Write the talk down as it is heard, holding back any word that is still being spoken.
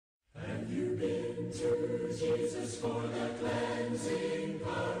Jesus for the cleansing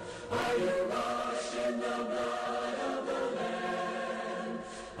power. Are you washed in the blood of the Lamb?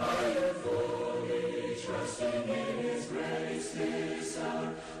 Are you fully trusting in His grace this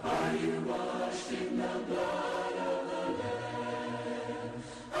hour? Are you washed in the blood of the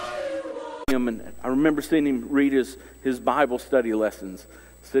Lamb? And I remember seeing him read his Bible study lessons,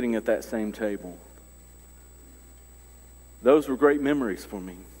 sitting at that same table. Those were great memories for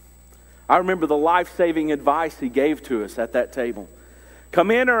me. I remember the life-saving advice he gave to us at that table.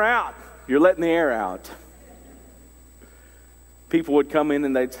 Come in or out, you're letting the air out. People would come in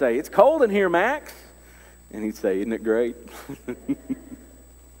and they'd say, it's cold in here, Max. And he'd say, isn't it great? It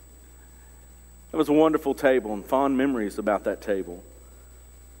was a wonderful table and fond memories about that table.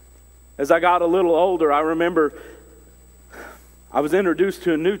 As I got a little older, I remember I was introduced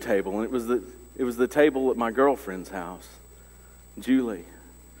to a new table, and it was the table at my girlfriend's house, Julie.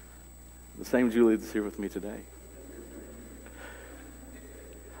 The same Julie that's here with me today.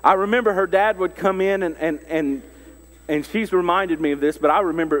 I remember her dad would come in and she's reminded me of this, but I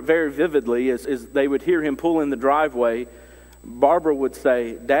remember it very vividly as they would hear him pull in the driveway. Barbara would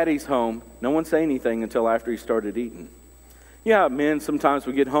say, Daddy's home. No one say anything until after he started eating. Yeah, men, sometimes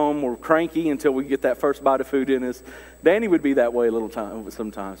we get home, we're cranky until we get that first bite of food in us. Danny would be that way a little time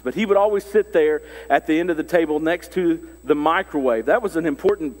sometimes. But he would always sit there at the end of the table next to the microwave. That was an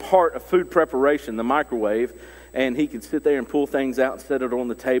important part of food preparation, the microwave. And he could sit there and pull things out and set it on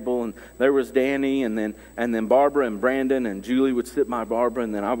the table. And there was Danny, and then Barbara and Brandon, and Julie would sit by Barbara,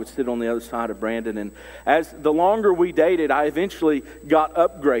 and then I would sit on the other side of Brandon. And as the longer we dated, I eventually got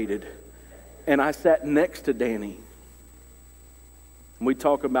upgraded. And I sat next to Danny. We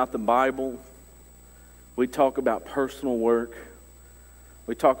talk about the Bible. We talk about personal work.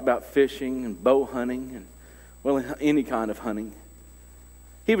 We talk about fishing and bow hunting and, well, any kind of hunting.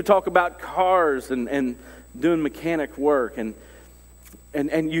 He would talk about cars and doing mechanic work. And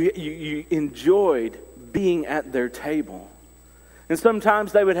you enjoyed being at their table. And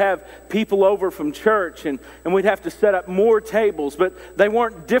sometimes they would have people over from church, and we'd have to set up more tables, but they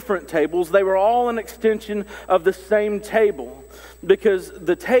weren't different tables. They were all an extension of the same table, because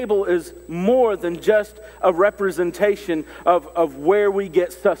the table is more than just a representation of where we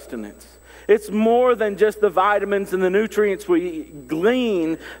get sustenance. It's more than just the vitamins and the nutrients we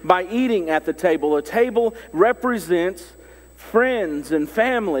glean by eating at the table. A table represents friends and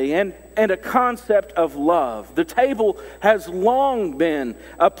family and a concept of love. The table has long been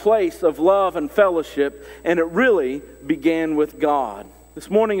a place of love and fellowship, and it really began with God. This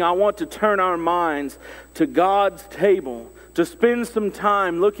morning I want to turn our minds to God's table, to spend some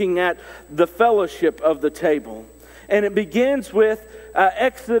time looking at the fellowship of the table. And it begins with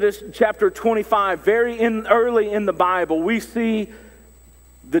Exodus chapter 25. Early in the Bible, we see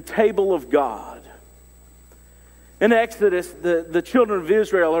the table of God. In Exodus, the children of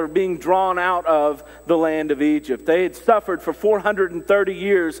Israel are being drawn out of the land of Egypt. They had suffered for 430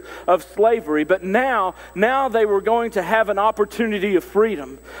 years of slavery, but now they were going to have an opportunity of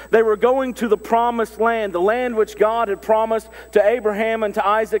freedom. They were going to the promised land, the land which God had promised to Abraham and to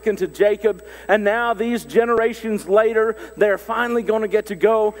Isaac and to Jacob. And now these generations later, they're finally going to get to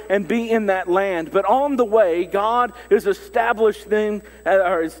go and be in that land. But on the way, God is establishing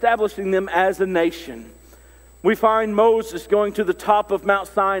them as a nation. We find Moses going to the top of Mount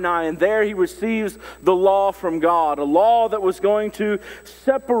Sinai, and there he receives the law from God, a law that was going to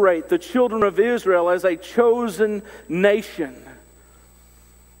separate the children of Israel as a chosen nation.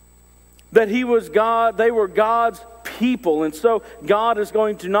 That he was God, they were God's people, and so God is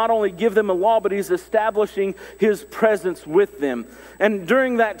going to not only give them a law, but He's establishing His presence with them. And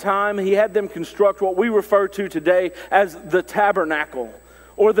during that time, He had them construct what we refer to today as the tabernacle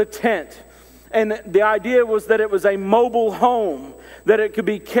or the tent. And the idea was that it was a mobile home, that it could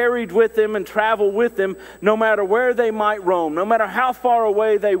be carried with them and travel with them no matter where they might roam, no matter how far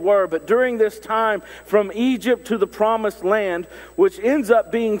away they were. But during this time from Egypt to the promised land, which ends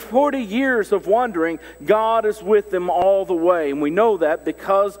up being 40 years of wandering, God is with them all the way. And we know that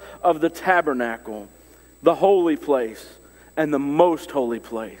because of the tabernacle, the holy place, and the most holy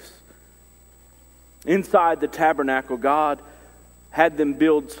place. Inside the tabernacle, God had them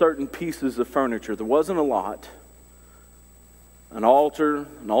build certain pieces of furniture. There wasn't a lot. An altar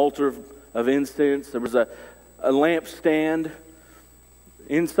of incense. There was a lampstand.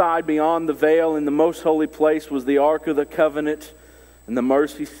 Inside, beyond the veil, in the most holy place, was the Ark of the Covenant and the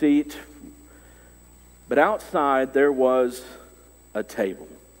mercy seat. But outside, there was a table.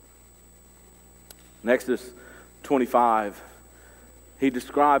 In Exodus 25, he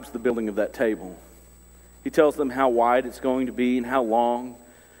describes the building of that table. He tells them how wide it's going to be and how long.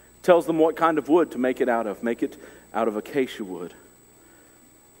 Tells them what kind of wood to make it out of. Make it out of acacia wood.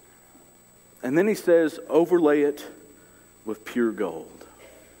 And then he says, overlay it with pure gold.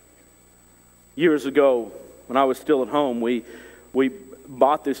 Years ago, when I was still at home, we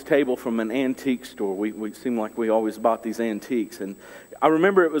bought this table from an antique store. We seemed like we always bought these antiques. And I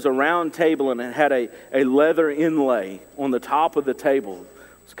remember it was a round table and it had a leather inlay on the top of the table.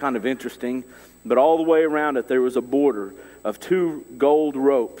 It was kind of interesting. But all the way around it, there was a border of 2 gold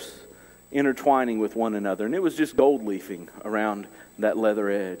ropes intertwining with one another. And it was just gold leafing around that leather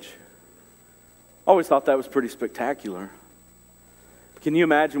edge. I always thought that was pretty spectacular. Can you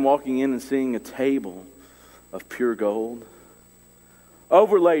imagine walking in and seeing a table of pure gold?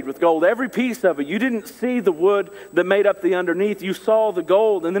 Overlaid with gold, every piece of it. You didn't see the wood that made up the underneath. You saw the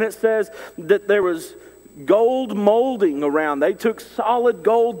gold. And then it says that there was gold molding around. They took solid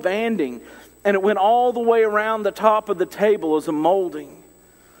gold banding and it went all the way around the top of the table as a molding.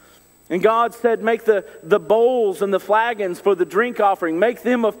 And God said, make the bowls and the flagons for the drink offering, make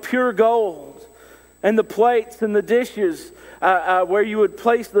them of pure gold. And the plates and the dishes where you would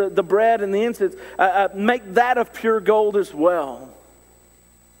place the bread and the incense, make that of pure gold as well.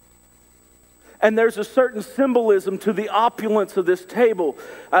 And there's a certain symbolism to the opulence of this table.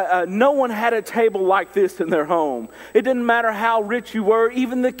 No one had a table like this in their home. It didn't matter how rich you were.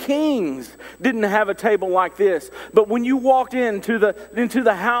 Even the kings didn't have a table like this. But when you walked into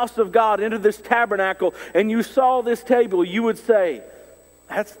the house of God, into this tabernacle, and you saw this table, you would say,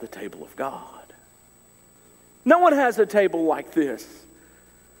 that's the table of God. No one has a table like this.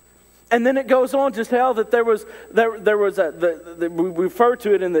 And then it goes on to tell that there was we refer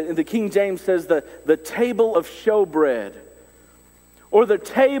to it in the King James says the table of showbread, or the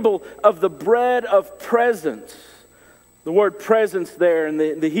table of the bread of presence. The word presence there in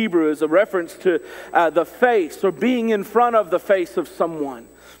the Hebrew is a reference to the face, or being in front of the face of someone.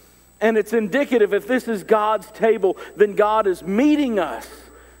 And it's indicative, if this is God's table, then God is meeting us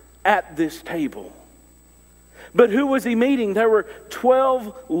at this table. But who was he meeting? There were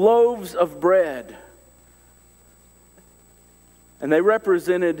 12 loaves of bread. And they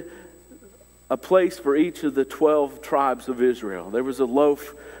represented a place for each of the 12 tribes of Israel. There was a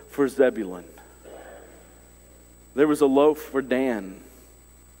loaf for Zebulun. There was a loaf for Dan.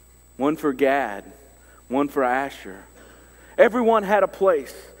 One for Gad. One for Asher. Everyone had a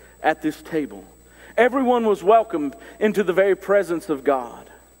place at this table. Everyone was welcomed into the very presence of God.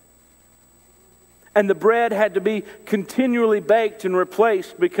 And the bread had to be continually baked and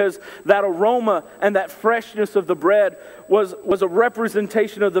replaced, because that aroma and that freshness of the bread was a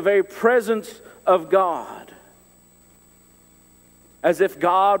representation of the very presence of God. As if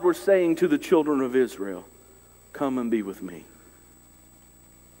God were saying to the children of Israel, come and be with me.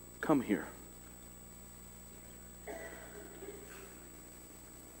 Come here.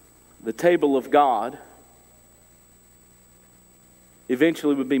 The table of God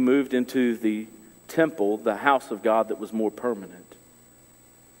eventually would be moved into the temple, the house of God, that was more permanent.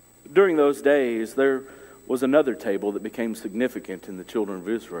 During those days, there was another table that became significant in the children of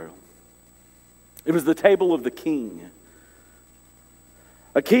Israel. It was the table of the king.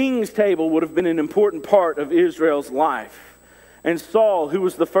 A king's table would have been an important part of Israel's life. And Saul, who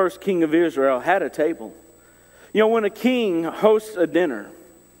was the first king of Israel, had a table. You know, when a king hosts a dinner,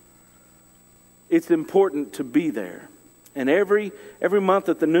 it's important to be there. And every month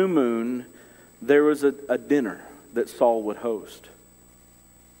at the new moon, there was a dinner that Saul would host.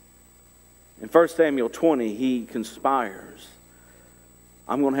 In 1 Samuel 20, he conspires.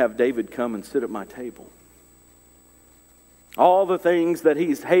 I'm going to have David come and sit at my table. All the things that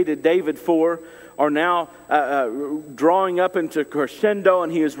he's hated David for are now drawing up into crescendo,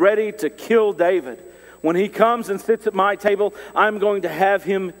 and he is ready to kill David. When he comes and sits at my table, I'm going to have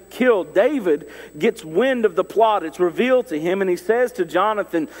him killed. David gets wind of the plot. It's revealed to him, and he says to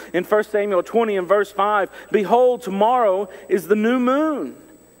Jonathan in 1 Samuel 20 and verse 5, behold, tomorrow is the new moon,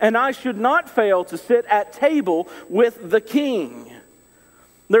 and I should not fail to sit at table with the king.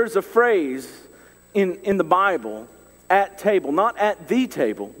 There's a phrase in the Bible, at table, not at the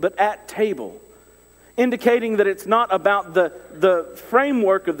table, but at table, indicating that it's not about the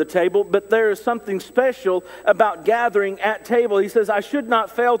framework of the table, but there is something special about gathering at table. He says, I should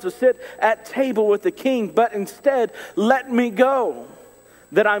not fail to sit at table with the king, but instead let me go,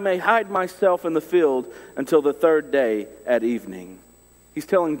 that I may hide myself in the field until the third day at evening. He's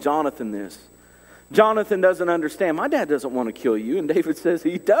telling Jonathan this. Jonathan doesn't understand. My dad doesn't want to kill you. And David says,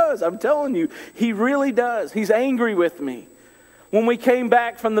 he does. I'm telling you, he really does. He's angry with me. When we came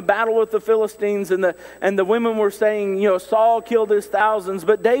back from the battle with the Philistines, and the women were saying, you know, Saul killed his thousands,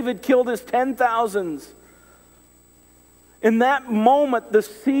 but David killed his 10,000s. In that moment, the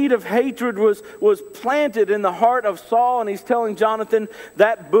seed of hatred was planted in the heart of Saul, and he's telling Jonathan,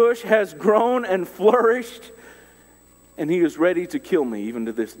 that bush has grown and flourished, and he is ready to kill me even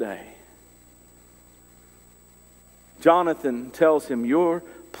to this day. Jonathan tells him, your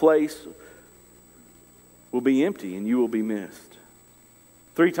place will be empty and you will be missed.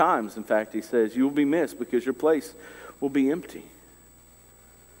 3 times, in fact, he says, you will be missed because your place will be empty.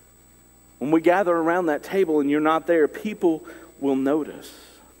 When we gather around that table and you're not there, people will notice.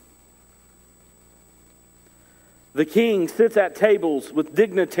 The king sits at tables with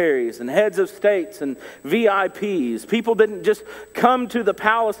dignitaries and heads of states and VIPs. People didn't just come to the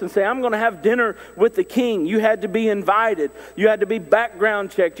palace and say, I'm going to have dinner with the king. You had to be invited. You had to be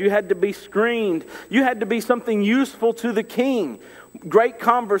background checked. You had to be screened. You had to be something useful to the king. Great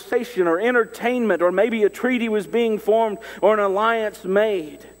conversation or entertainment, or maybe a treaty was being formed or an alliance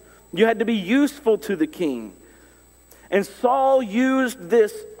made. You had to be useful to the king. And Saul used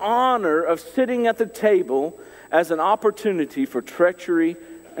this honor of sitting at the table as an opportunity for treachery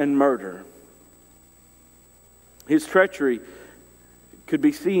and murder. His treachery could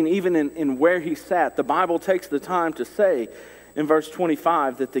be seen even in where he sat. The Bible takes the time to say in verse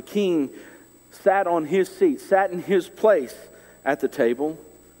 25 that the king sat on his seat, sat in his place at the table.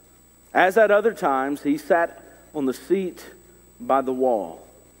 As at other times, he sat on the seat by the wall.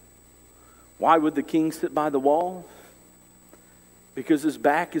 Why would the king sit by the wall? Because his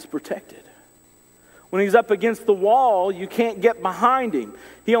back is protected. When he's up against the wall, you can't get behind him.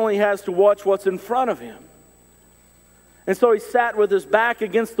 He only has to watch what's in front of him. And so he sat with his back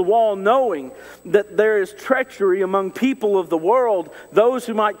against the wall, knowing that there is treachery among people of the world, those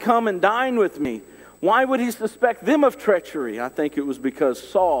who might come and dine with me. Why would he suspect them of treachery? I think it was because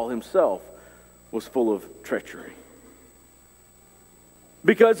Saul himself was full of treachery.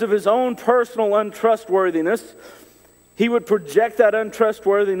 Because of his own personal untrustworthiness, he would project that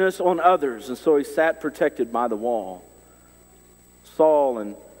untrustworthiness on others. And so he sat protected by the wall. Saul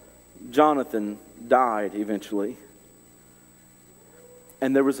and Jonathan died eventually.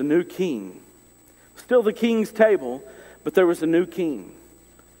 And there was a new king. Still the king's table, but there was a new king.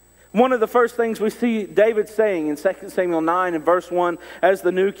 One of the first things we see David saying in 2 Samuel 9 and verse 1 as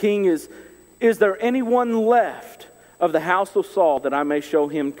the new king is there anyone left of the house of Saul that I may show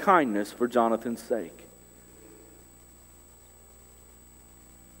him kindness for Jonathan's sake?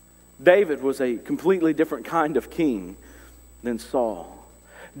 David was a completely different kind of king than Saul.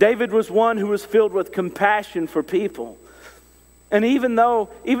 David was one who was filled with compassion for people. And even though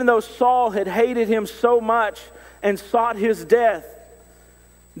Saul had hated him so much and sought his death,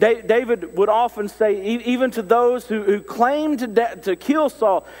 David would often say, even to those who claimed to kill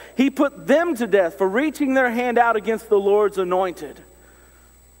Saul, he put them to death for reaching their hand out against the Lord's anointed.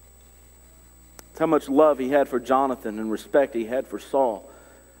 That's how much love he had for Jonathan and respect he had for Saul.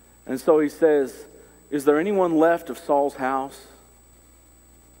 And so he says, is there anyone left of Saul's house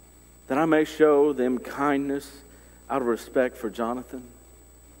that I may show them kindness out of respect for Jonathan?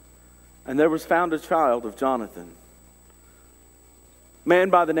 And there was found a child of Jonathan, a man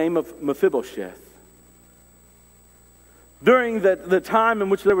by the name of Mephibosheth. During the time in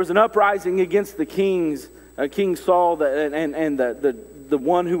which there was an uprising against the King Saul and the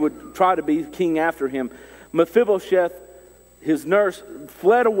one who would try to be king after him, Mephibosheth, his nurse,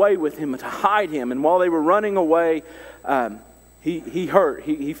 fled away with him to hide him. And while they were running away, he hurt.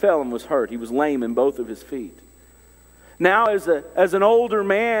 He fell and was hurt. He was lame in both of his feet. Now, as an older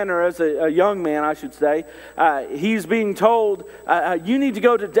man, or as a young man, I should say, he's being told, you need to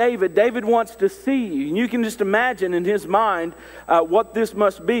go to David. David wants to see you. And you can just imagine in his mind what this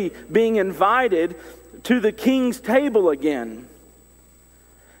must be, being invited to the king's table again.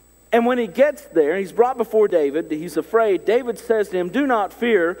 And when he gets there, he's brought before David. He's afraid. David says to him, do not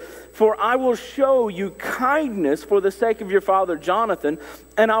fear, for I will show you kindness for the sake of your father Jonathan,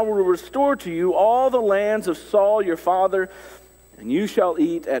 and I will restore to you all the lands of Saul your father, and you shall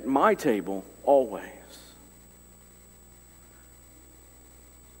eat at my table always.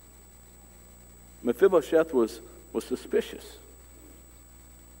 Mephibosheth was suspicious.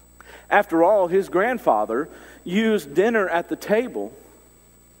 After all, his grandfather used dinner at the table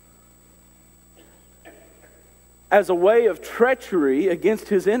as a way of treachery against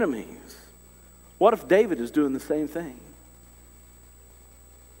his enemies. What if David is doing the same thing?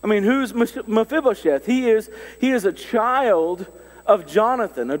 I mean, who's Mephibosheth? He is a child of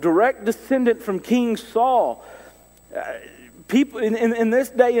Jonathan, a direct descendant from King Saul. People in this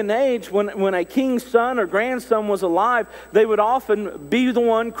day and age, when a king's son or grandson was alive, they would often be the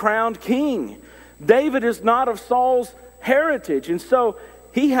one crowned king. David is not of Saul's heritage, and so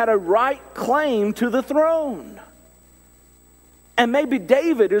he had a right claim to the throne. And maybe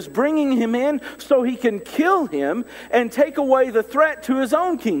David is bringing him in so he can kill him and take away the threat to his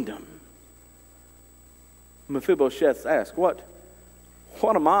own kingdom. Mephibosheth asks, What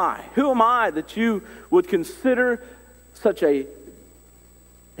am I? Who am I that you would consider such a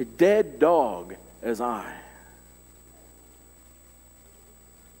dead dog as I?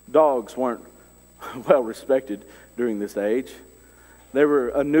 Dogs weren't well respected during this age. They were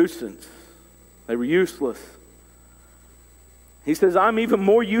a nuisance. They were useless. He says, I'm even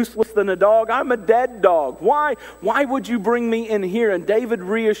more useless than a dog. I'm a dead dog. Why would you bring me in here? And David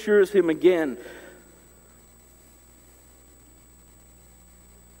reassures him again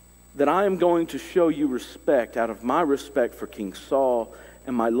that I am going to show you respect out of my respect for King Saul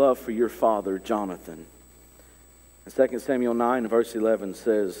and my love for your father, Jonathan. And 2 Samuel 9, verse 11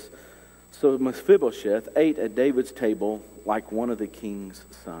 says, So Mephibosheth ate at David's table like one of the king's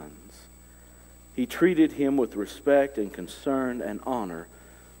sons. He treated him with respect and concern and honor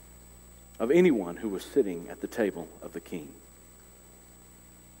of anyone who was sitting at the table of the king.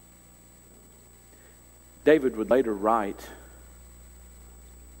 David would later write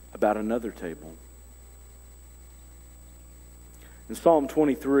about another table. In Psalm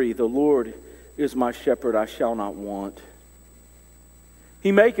 23, the Lord is my shepherd, I shall not want.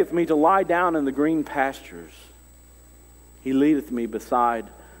 He maketh me to lie down in the green pastures. He leadeth me beside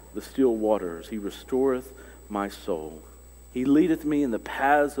the still waters. He restoreth my soul. He leadeth me in the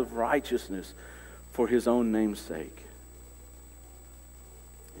paths of righteousness for his own name's sake.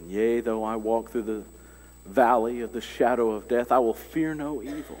 And yea, though I walk through the valley of the shadow of death, I will fear no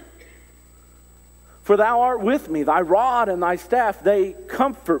evil. For thou art with me, thy rod and thy staff, they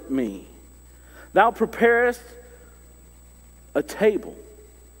comfort me. Thou preparest a table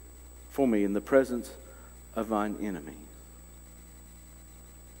for me in the presence of mine enemies.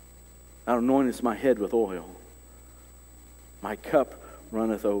 Thou anointest my head with oil. My cup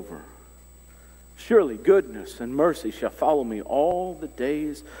runneth over. Surely goodness and mercy shall follow me all the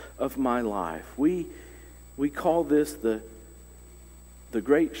days of my life. We call this the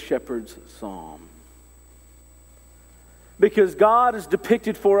great shepherd's psalm. Because God is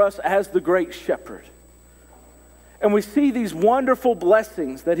depicted for us as the great shepherd. And we see these wonderful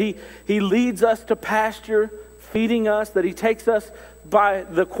blessings that he leads us to pasture, feeding us, that he takes us by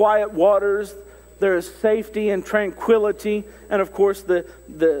the quiet waters. There is safety and tranquility, and of course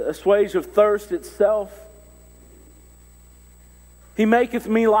the assuage of thirst itself. He maketh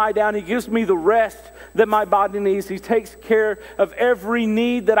me lie down. He gives me the rest that my body needs. He takes care of every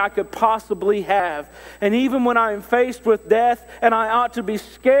need that I could possibly have. And even when I am faced with death and I ought to be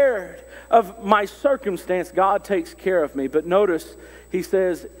scared of my circumstance, God takes care of me. But notice, he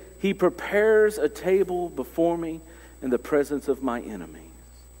says, he prepares a table before me in the presence of my enemies.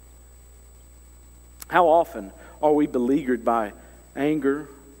 How often are we beleaguered by anger,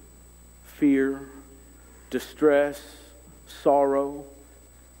 fear, distress, sorrow?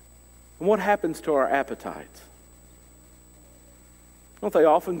 And what happens to our appetites? Don't they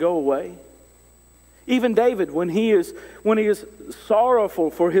often go away? Even David, when he is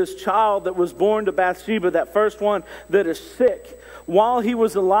sorrowful for his child that was born to Bathsheba, that first one that is sick, while he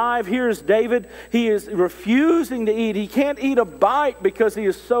was alive, here's David. He is refusing to eat. He can't eat a bite because he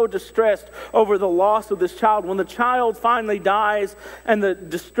is so distressed over the loss of this child. When the child finally dies and the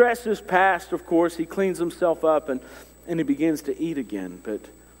distress is past, of course, he cleans himself up and he begins to eat again. But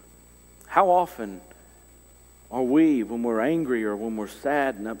how often are we, when we're angry or when we're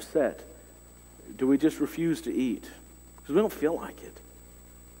sad and upset, do we just refuse to eat? Because we don't feel like it.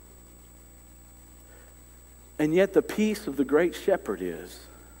 And yet the peace of the great shepherd is,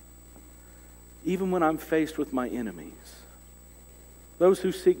 even when I'm faced with my enemies, those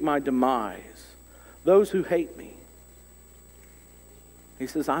who seek my demise, those who hate me, he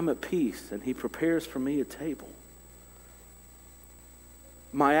says, I'm at peace, and he prepares for me a table.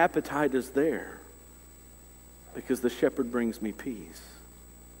 My appetite is there because the shepherd brings me peace.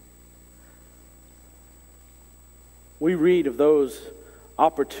 We read of those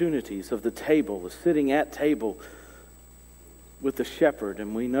opportunities of the table, the sitting at table with the shepherd,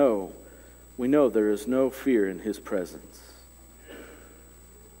 and we know there is no fear in his presence.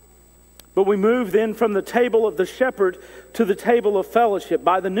 But we move then from the table of the shepherd to the table of fellowship.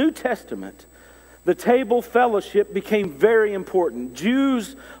 By the New Testament, the table fellowship became very important.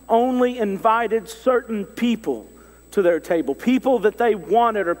 Jews only invited certain people to their table, people that they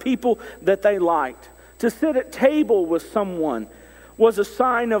wanted or people that they liked. To sit at table with someone was a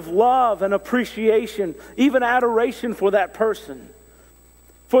sign of love and appreciation, even adoration for that person.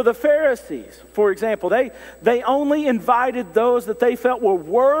 For the Pharisees, for example, they only invited those that they felt were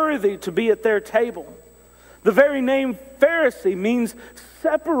worthy to be at their table. The very name Pharisee means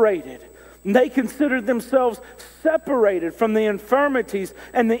separated. And they considered themselves separated from the infirmities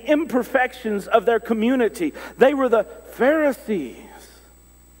and the imperfections of their community. They were the Pharisees.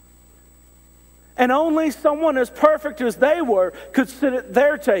 And only someone as perfect as they were could sit at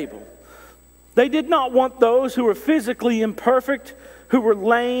their table. They did not want those who were physically imperfect, who were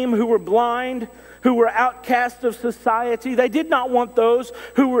lame, who were blind, who were outcasts of society. They did not want those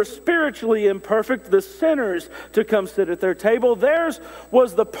who were spiritually imperfect, the sinners, to come sit at their table. Theirs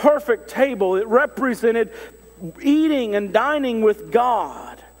was the perfect table. It represented eating and dining with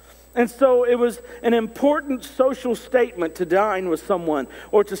God. And so it was an important social statement to dine with someone,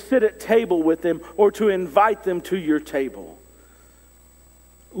 or to sit at table with them, or to invite them to your table.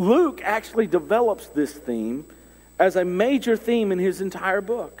 Luke actually develops this theme as a major theme in his entire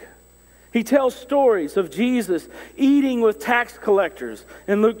book. He tells stories of Jesus eating with tax collectors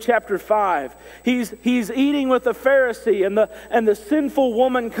in Luke chapter 5. He's eating with a Pharisee, and the sinful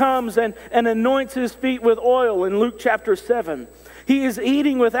woman comes and anoints his feet with oil in Luke chapter 7. He is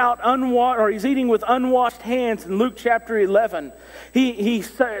eating with unwashed hands in Luke chapter 11. He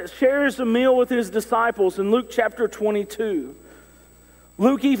shares a meal with his disciples in Luke chapter 22.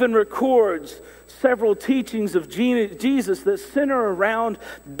 Luke even records several teachings of Jesus that center around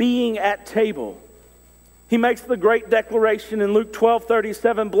being at table. He makes the great declaration in Luke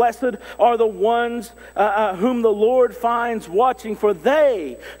 12:37, "Blessed are the ones whom the Lord finds watching, for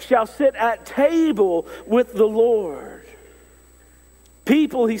they shall sit at table with the Lord."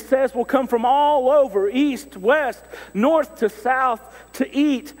 People, he says, will come from all over, east, west, north to south, to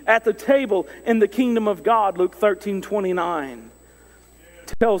eat at the table in the kingdom of God. Luke 13:29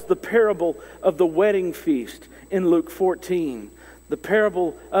 tells the parable of the wedding feast in Luke 14. The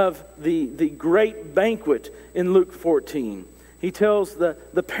parable of the great banquet in Luke 14. He tells the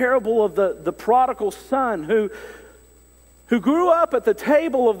parable of the prodigal son who grew up at the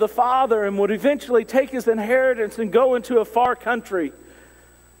table of the father and would eventually take his inheritance and go into a far country.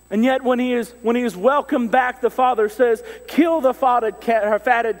 And yet when he is welcomed back, the father says, "Kill the fatted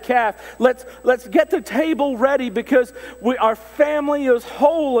calf. Let's get the table ready, because our family is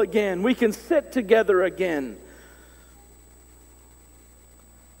whole again. We can sit together again."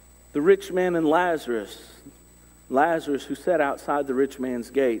 The rich man and Lazarus who sat outside the rich man's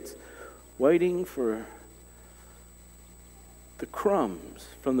gates, waiting for the crumbs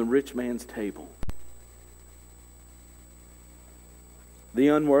from the rich man's table. The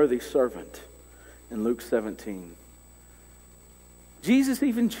unworthy servant in Luke 17. Jesus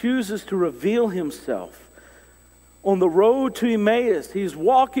even chooses to reveal himself on the road to Emmaus. He's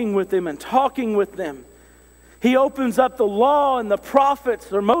walking with them and talking with them. He opens up the law and the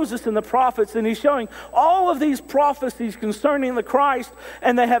prophets, or Moses and the prophets, and he's showing all of these prophecies concerning the Christ,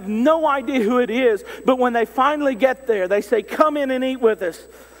 and they have no idea who it is. But when they finally get there, they say, "Come in and eat with us."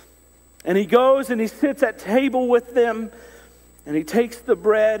 And he goes and he sits at table with them. And he takes the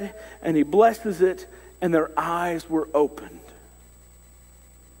bread and he blesses it, and their eyes were opened.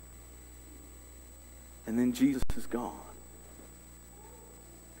 And then Jesus is gone.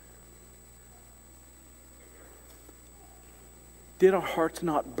 Did our hearts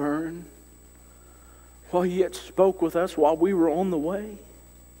not burn while he yet spoke with us while we were on the way?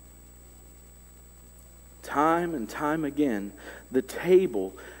 Time and time again, the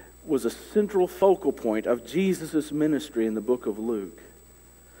table was a central focal point of Jesus' ministry in the book of Luke.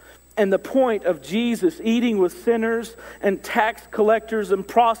 And the point of Jesus eating with sinners and tax collectors and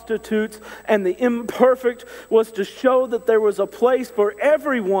prostitutes and the imperfect was to show that there was a place for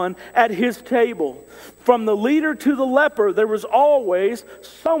everyone at his table. From the leader to the leper, there was always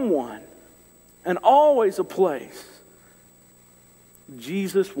someone and always a place.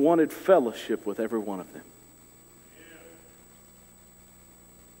 Jesus wanted fellowship with every one of them.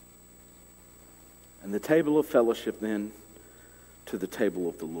 And the table of fellowship then to the table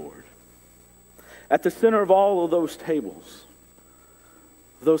of the Lord. At the center of all of those tables,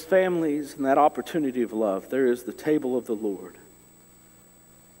 those families and that opportunity of love, there is the table of the Lord.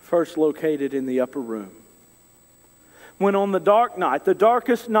 First located in the upper room. When on the dark night, the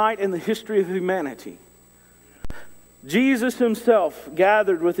darkest night in the history of humanity, Jesus himself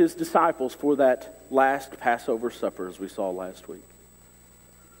gathered with his disciples for that last Passover supper, as we saw last week.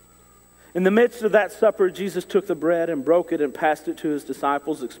 In the midst of that supper, Jesus took the bread and broke it and passed it to his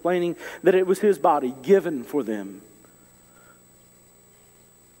disciples, explaining that it was his body given for them.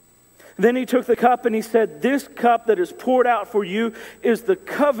 Then he took the cup and he said, "This cup that is poured out for you is the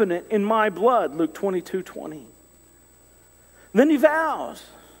covenant in my blood," Luke 22:20. Then he vows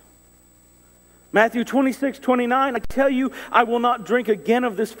Matthew 26:29, I tell you, I will not drink again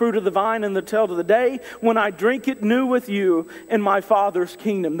of this fruit of the vine until the day when I drink it new with you in my Father's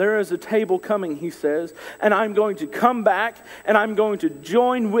kingdom. There is a table coming, he says, and I'm going to come back and I'm going to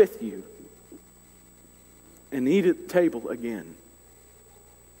join with you and eat at the table again.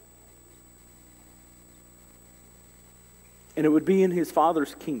 And it would be in his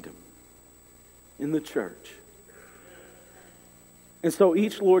Father's kingdom, in the church. And so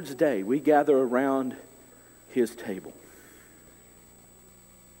each Lord's Day, we gather around his table.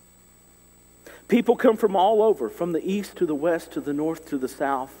 People come from all over, from the east to the west to the north to the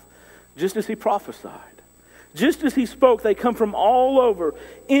south, just as he prophesied. Just as he spoke, they come from all over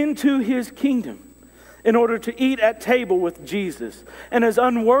into his kingdom in order to eat at table with Jesus. And as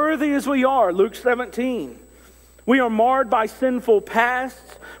unworthy as we are, Luke 17, we are marred by sinful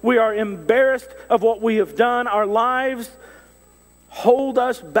pasts. We are embarrassed of what we have done. Our lives hold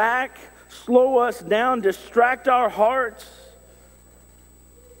us back, slow us down, distract our hearts.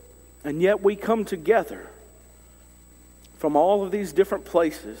 And yet we come together from all of these different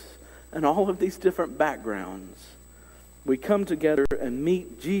places and all of these different backgrounds. We come together and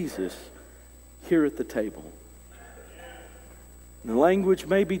meet Jesus here at the table. And the language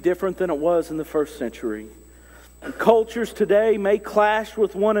may be different than it was in the first century. And cultures today may clash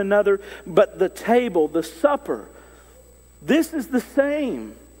with one another, but the table, the supper, this is the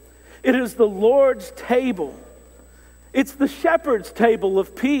same. It is the Lord's table. It's the shepherd's table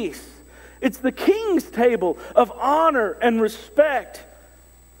of peace. It's the king's table of honor and respect.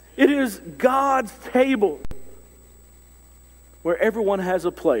 It is God's table where everyone has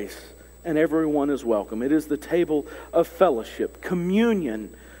a place and everyone is welcome. It is the table of fellowship,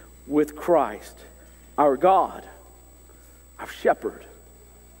 communion with Christ, our God, our shepherd,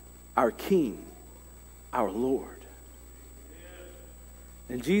 our King, our Lord.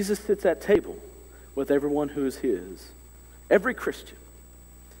 And Jesus sits at table with everyone who is his, every Christian.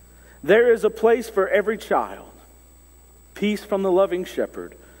 There is a place for every child, peace from the loving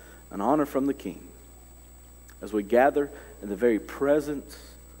shepherd, and honor from the King, as we gather in the very presence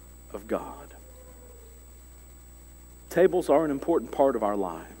of God. Tables are an important part of our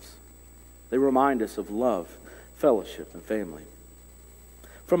lives. They remind us of love, fellowship, and family.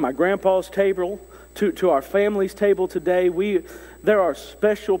 From my grandpa's table to our family's table today, there are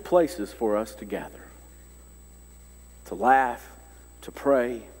special places for us to gather, to laugh, to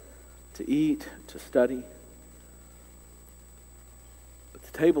pray, to eat, to study. But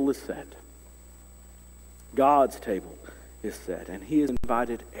the table is set. God's table is set, and he has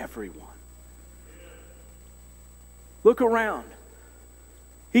invited everyone. Look around.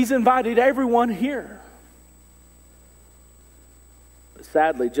 He's invited everyone here. But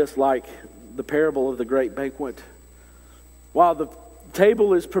sadly, just like the parable of the great banquet, while the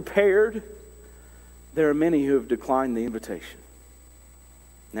table is prepared, there are many who have declined the invitation.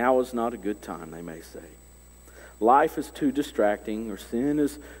 Now is not a good time, they may say. Life is too distracting, or sin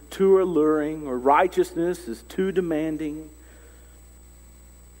is too alluring, or righteousness is too demanding.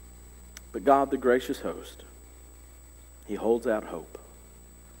 But God, the gracious host, he holds out hope.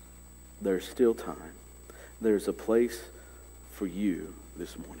 There's still time. There's a place for you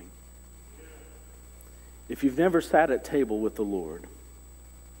this morning. If you've never sat at table with the Lord,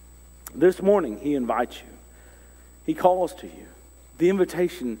 this morning he invites you. He calls to you. The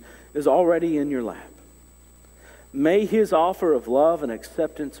invitation is already in your lap. May his offer of love and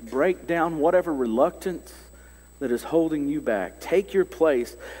acceptance break down whatever reluctance that is holding you back. Take your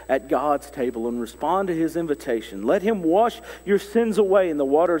place at God's table and respond to his invitation. Let him wash your sins away in the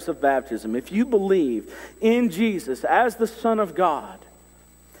waters of baptism. If you believe in Jesus as the Son of God,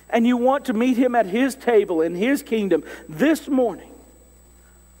 and you want to meet him at his table in his kingdom this morning,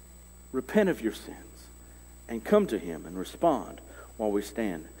 repent of your sins and come to him and respond while we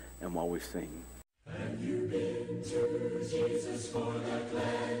stand and while we sing. Have you been to Jesus for the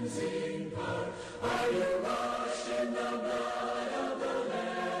cleansing power? Are you washed in the blood of the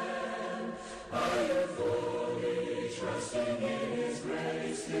Lamb? Are you fully trusting in his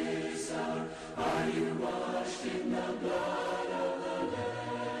grace this hour? Are you